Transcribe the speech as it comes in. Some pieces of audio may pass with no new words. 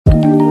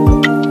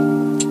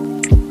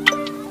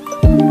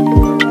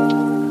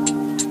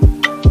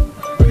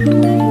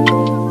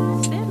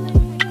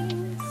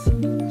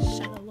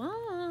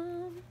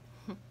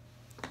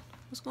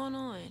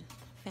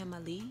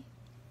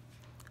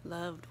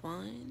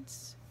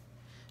friends,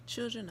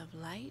 children of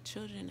light,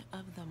 children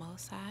of the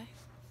Most High.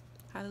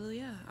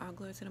 Hallelujah. All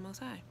glory to the Most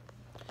High.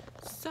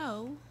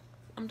 So,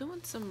 I'm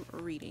doing some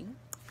rereading,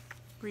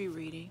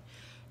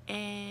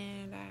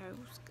 and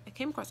I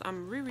came across,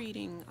 I'm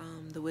rereading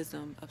the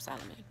Wisdom of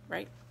Solomon,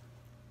 right?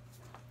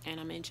 And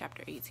I'm in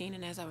chapter 18,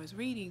 and as I was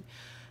reading,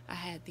 I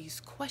had these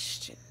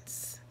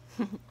questions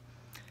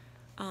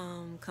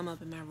come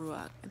up in my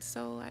Ruach. And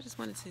so I just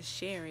wanted to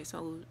share it.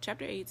 So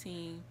chapter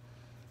 18,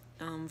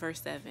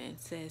 verse 7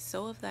 says,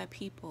 "So of thy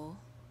people,"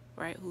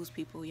 right, whose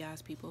people,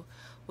 Yah's people,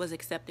 "was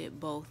accepted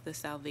both the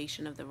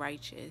salvation of the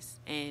righteous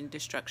and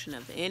destruction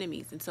of the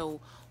enemies." And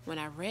so when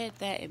I read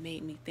that, it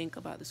made me think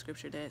about the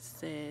scripture that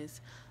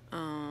says,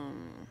 I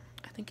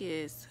think it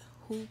is,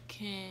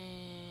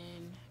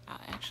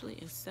 I'll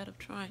actually, instead of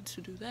trying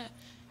to do that,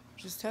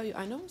 just tell you,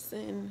 I know it's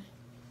in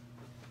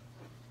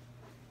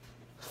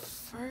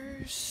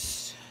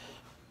first,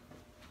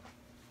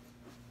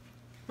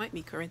 might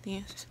be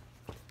Corinthians.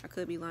 I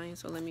could be lying,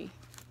 so let me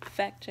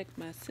fact check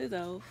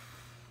myself.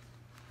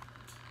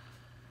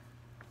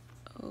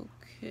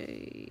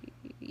 Okay.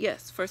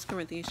 Yes, 1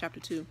 Corinthians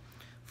chapter 2.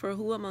 "For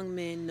who among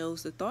men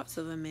knows the thoughts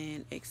of a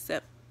man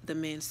except the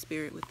man's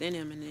spirit within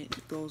him?" And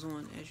it goes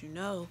on, as you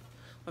know,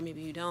 or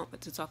maybe you don't,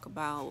 but to talk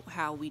about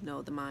how we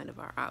know the mind of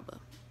our Abba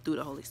through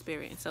the Holy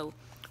Spirit. And so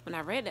when I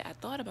read that, I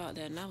thought about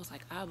that, and I was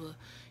like, Abba,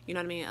 you know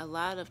what I mean? A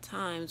lot of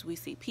times we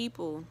see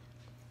people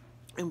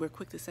and we're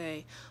quick to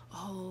say,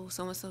 oh,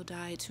 so-and-so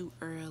died too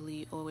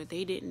early, or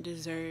they didn't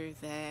deserve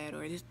that,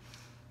 or this.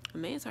 A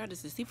man's heart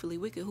is deceitfully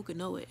wicked, who could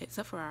know it,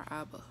 except for our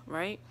Abba,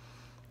 right?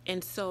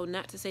 And so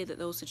not to say that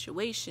those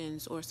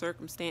situations or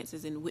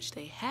circumstances in which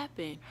they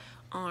happen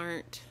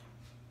aren't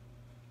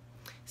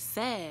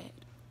sad,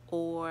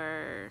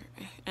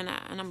 and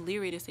I'm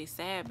leery to say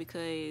sad,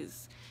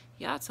 because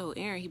Yah told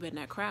Aaron he better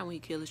not cry when he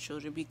killed his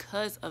children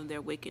because of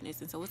their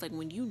wickedness. And so it's like,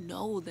 when you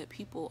know that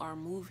people are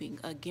moving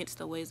against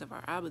the ways of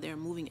our Abba, they're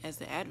moving as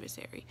the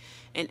adversary.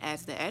 And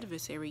as the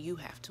adversary, you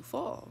have to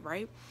fall,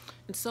 right?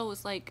 And so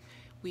it's like,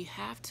 we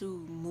have to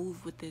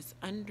move with this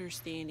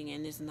understanding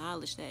and this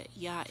knowledge that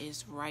Yah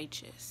is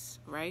righteous,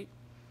 right?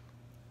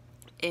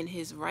 And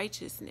his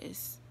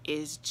righteousness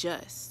is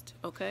just,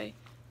 okay?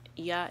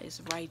 Yah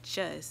is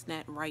righteous,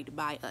 not right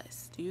by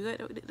us.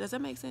 Does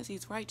that make sense?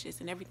 He's righteous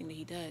in everything that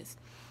he does,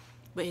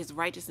 but his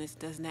righteousness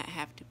does not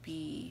have to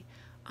be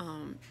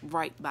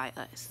right by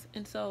us.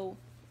 And so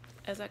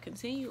as I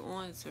continue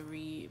on to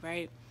read,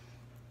 right,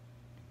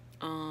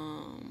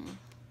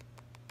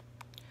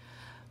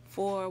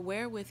 "For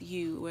where with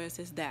you," where it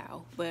says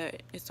thou,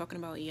 but it's talking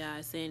about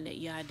Yah, saying that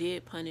Yah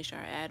did punish our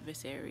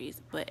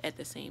adversaries, but at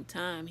the same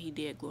time, he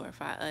did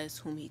glorify us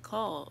whom he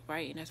called,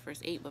 right? And that's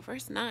verse 8. But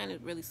verse 9, it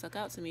really stuck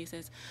out to me. It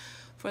says,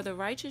 "For the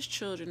righteous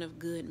children of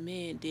good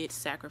men did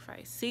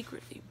sacrifice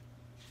secretly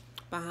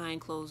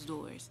behind closed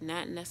doors."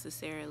 Not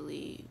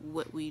necessarily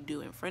what we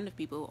do in front of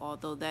people,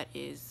 although that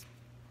is,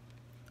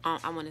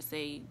 I want to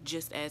say,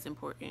 just as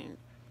important.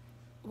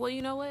 Well,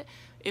 you know what?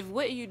 If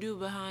what you do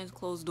behind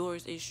closed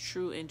doors is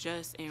true and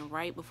just and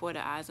right before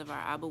the eyes of our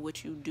Abba,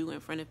 what you do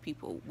in front of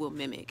people will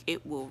mimic.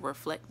 It will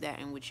reflect that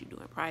in what you do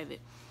in private.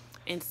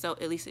 And so,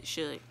 at least it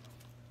should.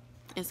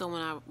 And so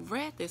when I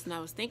read this and I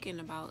was thinking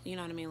about, you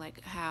know what I mean,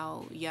 like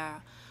how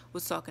Yah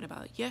was talking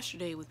about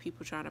yesterday with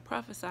people trying to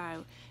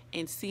prophesy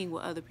and seeing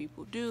what other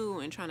people do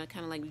and trying to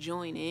kind of like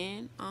join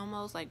in,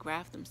 almost like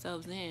graft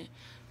themselves in.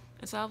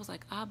 And so I was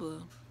like,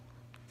 Abba,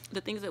 the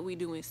things that we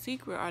do in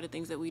secret are the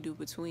things that we do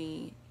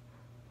between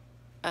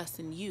us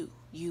and you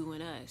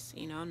and us,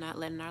 you know, not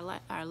letting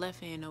our left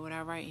hand know what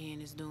our right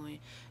hand is doing,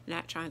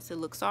 not trying to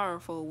look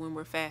sorrowful when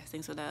we're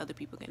fasting so that other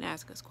people can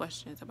ask us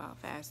questions about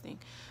fasting,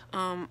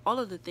 all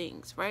of the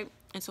things, right?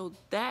 And so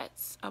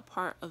that's a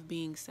part of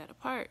being set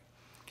apart,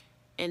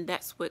 and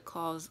that's what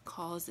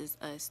causes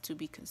us to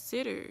be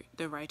considered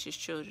the righteous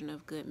children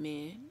of good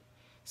men,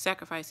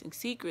 sacrificing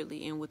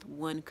secretly and with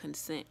one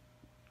consent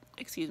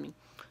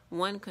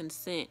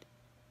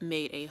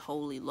made a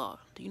holy law.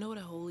 Do you know what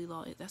a holy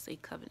law is? That's a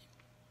covenant.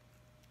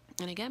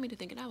 And it got me to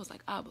thinking, I was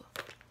like, Abba,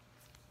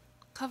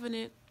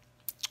 covenant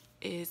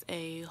is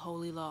a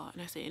holy law.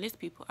 And I said, and there's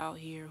people out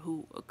here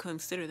who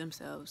consider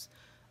themselves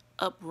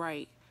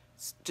upright,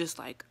 just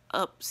like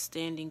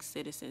upstanding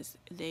citizens.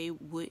 They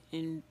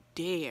wouldn't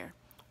dare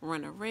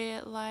run a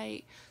red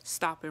light,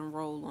 stop and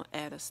roll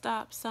at a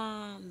stop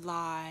sign.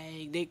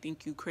 Like, they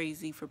think you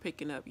crazy for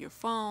picking up your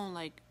phone,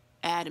 like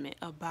adamant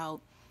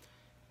about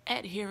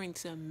adhering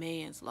to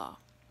man's law.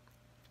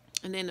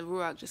 And then the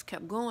Ruach just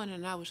kept going,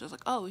 and I was just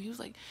like, oh, he was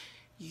like,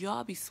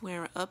 y'all be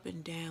swearing up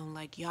and down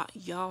like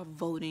y'all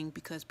voting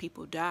because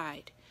people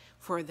died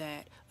for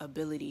that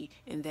ability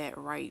and that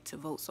right to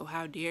vote. So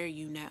how dare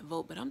you not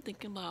vote? But I'm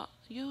thinking about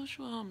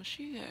Yeshua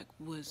HaMashiach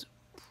was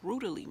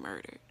brutally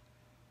murdered,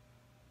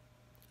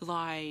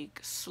 like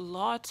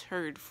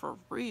slaughtered for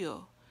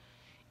real,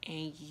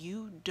 and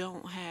you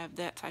don't have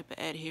that type of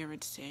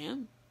adherence to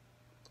him.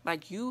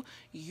 Like you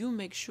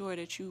make sure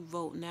that you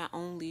vote not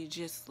only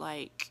just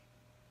like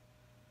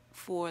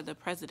for the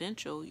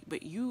presidential,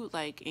 but you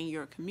like in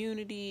your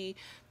community,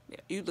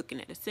 You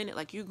looking at the Senate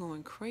like you're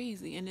going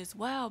crazy. And it's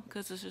wild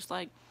because it's just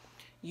like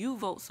you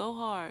vote so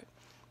hard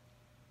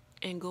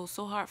and go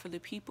so hard for the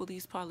people,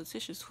 these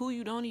politicians who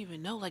you don't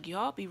even know. Like,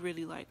 y'all be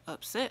really like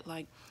upset.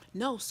 Like,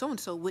 no, so and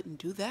so wouldn't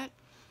do that.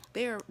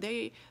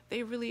 They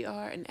really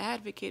are an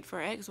advocate for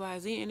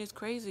XYZ, and it's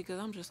crazy because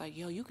I'm just like,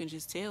 yo, you can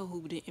just tell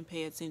who didn't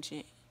pay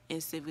attention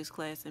in civics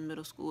class in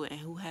middle school and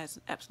who has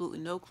absolutely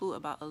no clue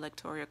about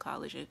electoral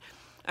college and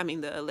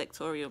the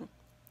electoral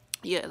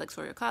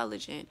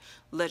college and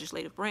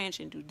legislative branch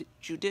and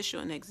judicial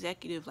and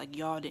executive. Like,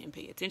 y'all didn't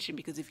pay attention,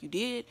 because if you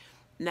did,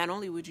 not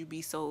only would you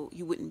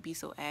wouldn't be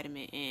so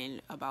adamant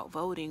in about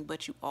voting,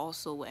 but you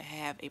also would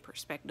have a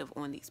perspective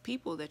on these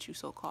people that you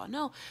so-called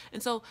know.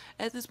 And so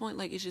at this point,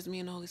 like, it's just me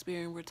and the Holy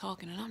Spirit, and we're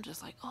talking, and I'm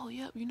just like, oh,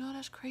 yep,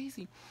 that's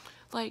crazy.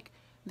 Like,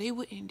 they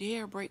wouldn't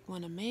dare break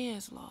one of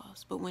man's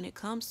laws, but when it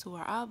comes to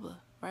our Abba,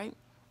 right,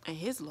 and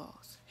his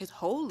laws, his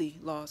holy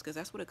laws, because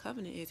that's what a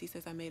covenant is. He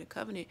says, I made a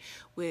covenant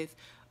with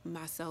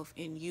myself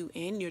and you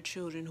and your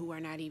children who are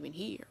not even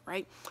here,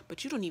 right?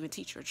 But you don't even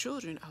teach your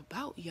children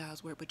about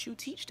Yah's word, but you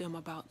teach them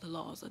about the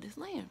laws of this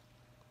land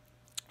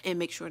and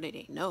make sure that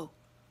they know.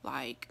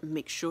 Like,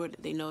 make sure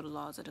that they know the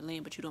laws of the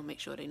land, but you don't make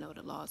sure they know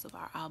the laws of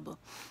our Abba.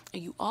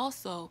 And you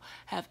also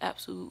have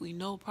absolutely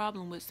no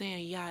problem with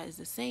saying Yah is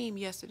the same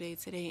yesterday,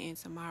 today, and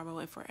tomorrow,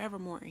 and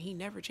forevermore, and he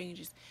never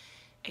changes.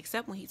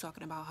 Except when he's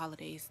talking about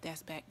holidays,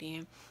 that's back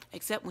then.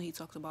 Except when he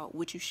talks about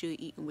what you should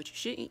eat and what you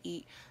shouldn't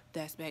eat,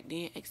 that's back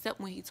then. Except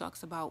when he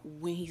talks about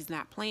when he's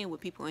not playing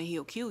with people and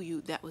he'll kill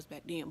you, that was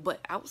back then. But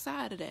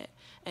outside of that,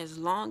 as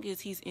long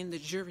as he's in the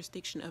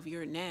jurisdiction of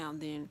your now,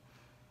 then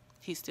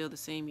he's still the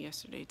same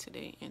yesterday,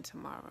 today, and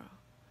tomorrow.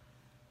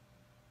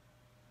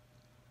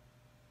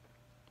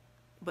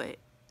 But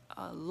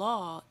a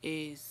law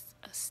is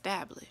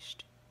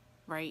established,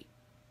 right?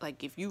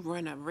 Like, if you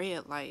run a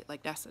red light,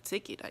 like, that's a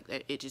ticket.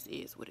 Like, it just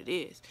is what it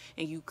is.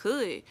 And you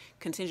could,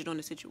 contingent on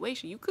the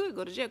situation, you could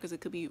go to jail because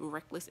it could be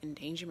reckless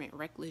endangerment,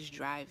 reckless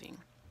driving.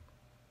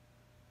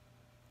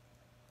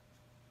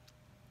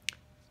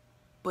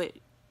 But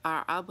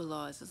our Abba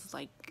laws is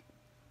like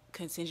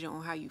contingent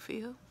on how you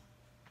feel,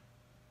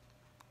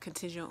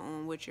 contingent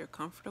on what you're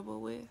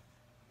comfortable with.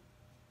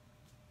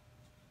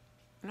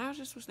 And I was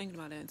thinking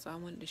about that, and so I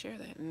wanted to share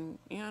that. And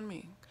you know what I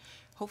mean?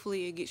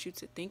 Hopefully it gets you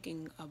to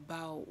thinking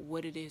about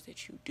what it is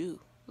that you do.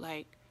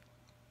 Like,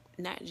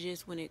 not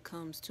just when it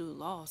comes to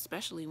law,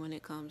 especially when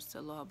it comes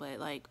to law, but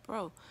like,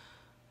 bro,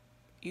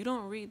 you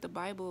don't read the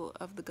Bible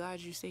of the God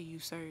you say you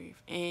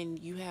serve, and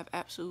you have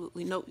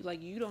absolutely no,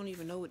 like, you don't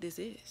even know what this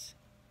is.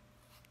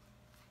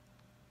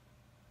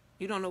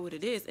 You don't know what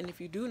it is, and if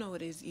you do know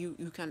what it is, you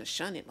kind of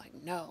shun it, like,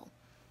 no.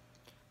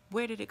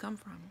 Where did it come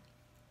from?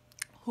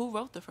 Who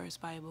wrote the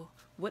first Bible?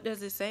 What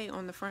does it say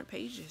on the front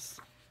pages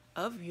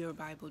of your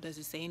Bible? Does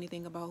it say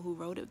anything about who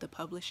wrote it? The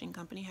publishing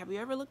company? Have you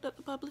ever looked up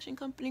the publishing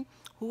company?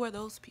 Who are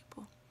those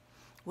people?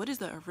 What is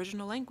the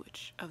original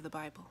language of the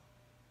Bible,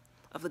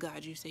 of the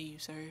God you say you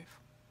serve?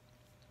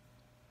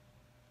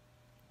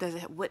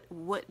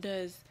 What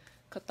does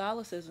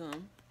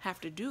Catholicism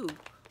have to do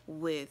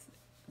with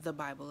the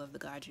Bible of the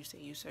God you say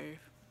you serve?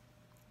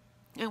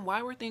 And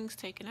why were things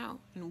taken out?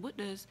 And what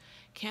does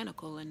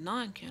canonical and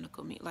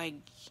non-canonical mean? Like,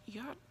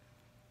 y'all,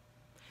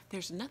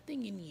 there's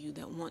nothing in you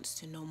that wants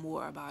to know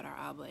more about our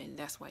Abba, and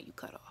that's why you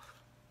cut off.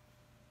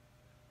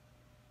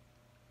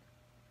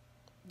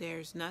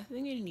 There's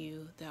nothing in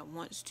you that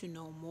wants to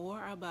know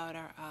more about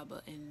our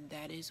Abba, and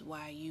that is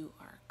why you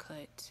are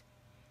cut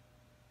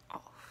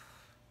off.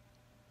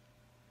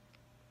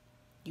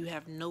 You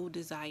have no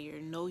desire,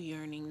 no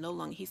yearning, no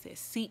longing. He says,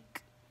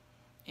 seek.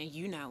 And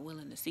you're not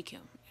willing to seek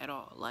him at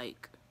all.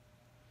 Like,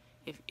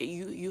 if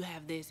you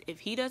have this, if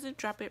he doesn't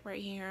drop it right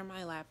here in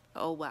my lap,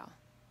 oh wow,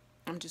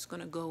 I'm just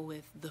gonna go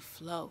with the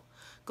flow.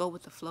 Go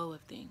with the flow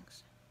of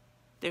things.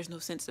 There's no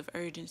sense of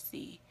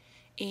urgency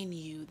in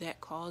you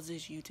that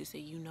causes you to say,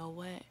 you know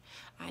what,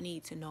 I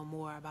need to know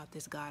more about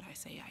this God I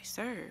say I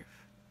serve.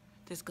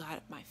 This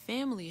God my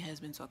family has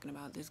been talking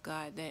about. This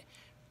God that,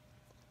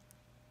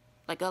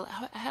 like,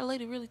 I had a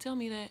lady really tell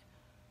me that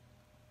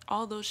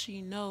although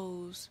she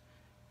knows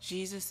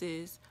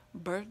Jesus's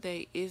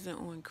birthday isn't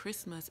on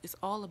Christmas, it's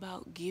all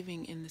about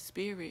giving in the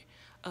spirit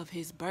of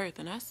his birth.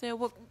 And I said,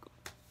 well,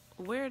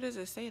 where does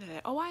it say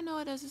that? Oh, I know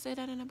it doesn't say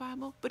that in the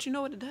Bible. But you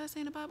know what it does say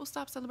in the Bible?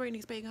 Stop celebrating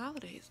these pagan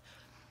holidays.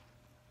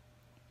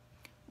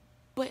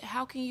 But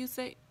how can you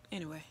say,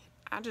 anyway,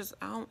 I just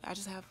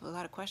have a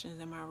lot of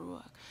questions in my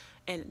ruach.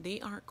 And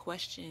they aren't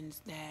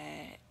questions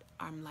that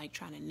I'm like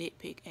trying to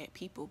nitpick at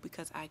people,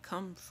 because I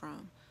come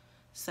from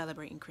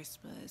celebrating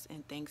Christmas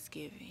and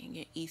Thanksgiving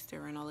and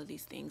Easter and all of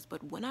these things.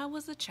 But when I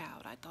was a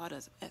child, I thought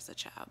as a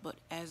child. But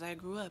as I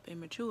grew up and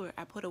matured,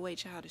 I put away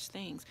childish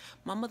things.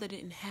 My mother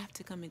didn't have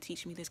to come and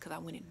teach me this, because I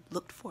went and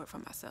looked for it for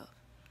myself.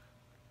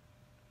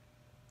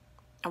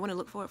 I want to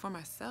look for it for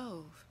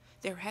myself.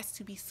 There has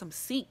to be some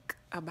seek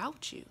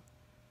about you.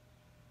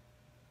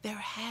 There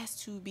has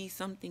to be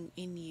something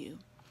in you.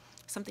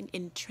 something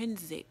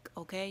intrinsic,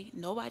 okay?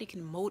 Nobody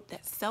can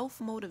that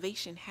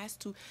self-motivation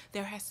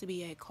there has to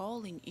be a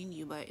calling in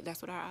you. But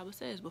that's what our Abba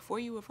says. Before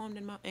you were formed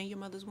in your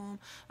mother's womb,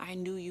 I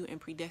knew you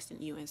and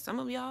predestined you. And some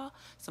of y'all,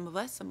 some of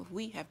us, some of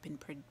we have been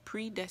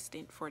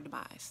predestined for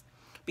demise.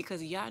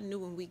 Because y'all knew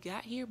when we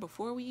got here,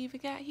 before we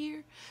even got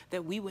here,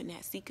 that we would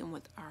not seek him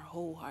with our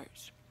whole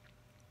hearts.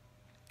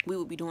 We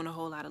would be doing a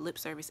whole lot of lip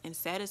service and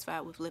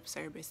satisfied with lip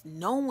service,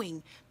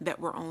 knowing that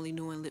we're only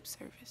doing lip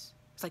service.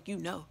 It's like, you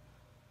know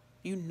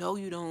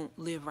you don't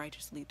live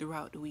righteously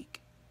throughout the week.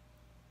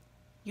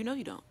 You know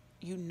you don't.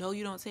 You know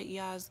you don't take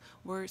Yah's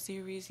word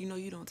serious. You know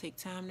you don't take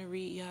time to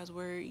read Yah's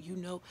word. You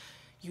know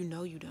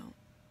you don't.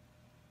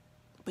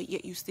 But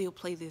yet you still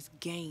play this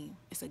game.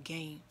 It's a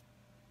game.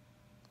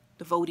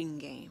 The voting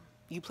game.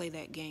 You play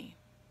that game.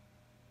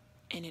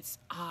 And it's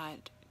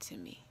odd to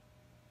me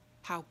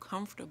how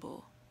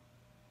comfortable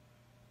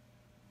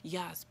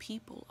Yah's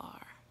people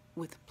are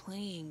with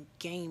playing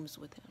games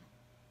with him,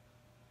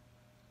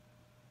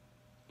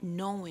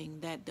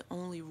 knowing that the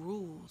only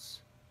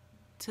rules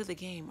to the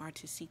game are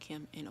to seek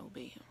him and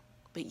obey him.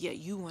 But yet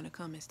you want to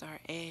come and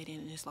start adding,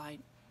 and it's like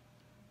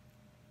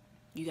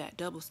you got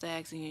double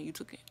stacks and you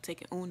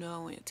taking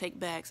Uno and take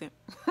backs and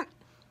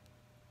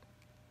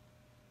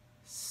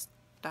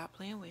stop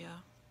playing with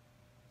y'all.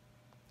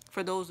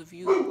 For those of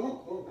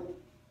you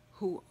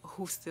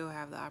who still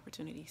have the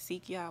opportunity,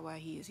 seek Yah while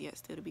he is yet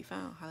still to be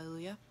found.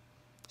 Hallelujah.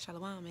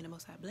 Shalom. May the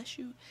Most High bless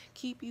you,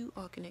 keep you,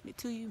 all connected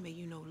to you. May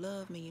you know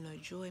love, may you know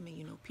joy, may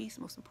you know peace.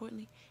 Most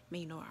importantly, may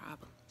you know our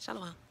Abba.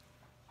 Shalom.